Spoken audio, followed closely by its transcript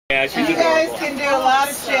Yeah, You guys can do a lot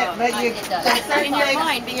of shit, but you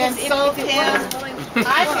insult him.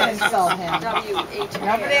 I can insult him.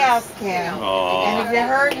 Nobody else can. Oh. And if you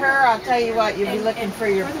hurt her, I'll tell you what, you'll be looking for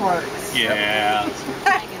your porks. Yeah.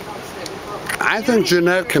 I think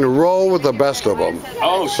Jeanette can roll with the best of them.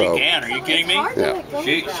 Oh, she can. Are you kidding me? Yeah.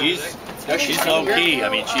 She's low key. I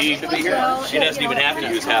mean, she doesn't even have to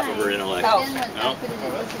use half of her intellect. No.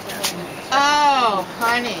 Oh,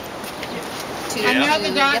 honey. To I know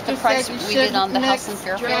the doctor get the price said you we did on the shouldn't house in mix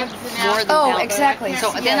Fairfield. drugs and More than alcohol. that. Exactly.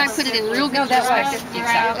 So then I put it in real good perspective.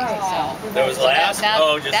 Exactly. So That was last?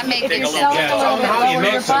 Oh, just that made take a it little Selling bit. how you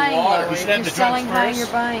mix buying water. lower. You should have You're the selling drugs how first, you're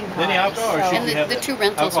buying then the alcohol, or high. should you have the two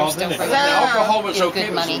rentals alcohol are still then? for The alcohol was in okay,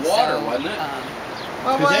 good but money. it was water, So wasn't it?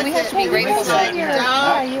 Well, Because we have to be grateful for that.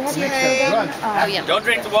 Yeah, you have Mix your that drugs. Oh yeah. Don't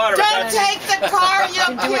drink the water. don't take the car,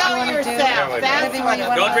 you'll do what you kill wanna do. yourself. That's what it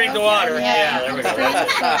Don't drink the water. Yeah, there we go.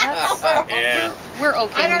 That's Yeah. We're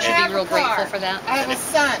okay. We should be real grateful for that. I have a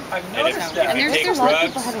son. And if And you take there's a lot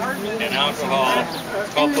of drugs people having and alcohol,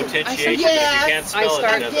 it's called potentiation. If you can't I spell it,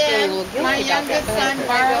 started it to feel a doesn't. little guilty My about that. youngest But son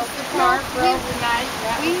borrows the car for overnight.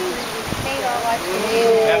 We made our life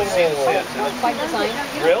Haven't seen it since. by design.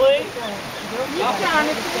 Really? You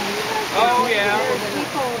counted. Oh, yeah.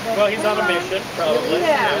 Well, he's on a mission, probably.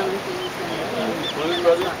 Yeah. Blues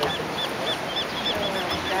Brothers mission.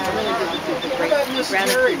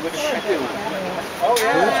 Oh,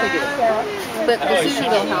 yeah. But the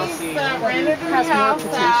Seybold house Rented her has more house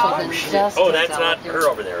potential out. than just. Oh, that's not her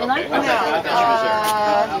over there. And I Okay.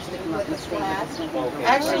 thought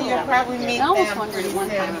Actually, you'll probably meet I almost them wondered at one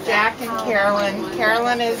soon. time. Jack and Carolyn.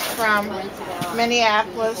 Carolyn is from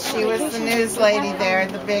Minneapolis. She was the news lady there,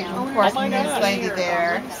 the big important news lady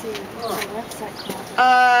there.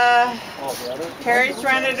 Terry's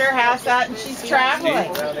rented her house out and she's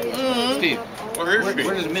traveling. Steve, Where where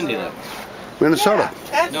does Mindy live? Minnesota,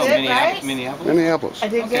 That's No, it, right? Minneapolis. Minneapolis. I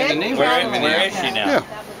did Okay, the good? name Where is she now? Yeah.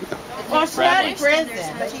 Well, she's not in prison.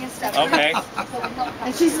 Okay.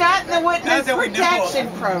 And she's not in the witness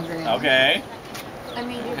protection program. Okay. I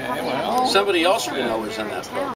mean, Okay, well, somebody else we know is in that program.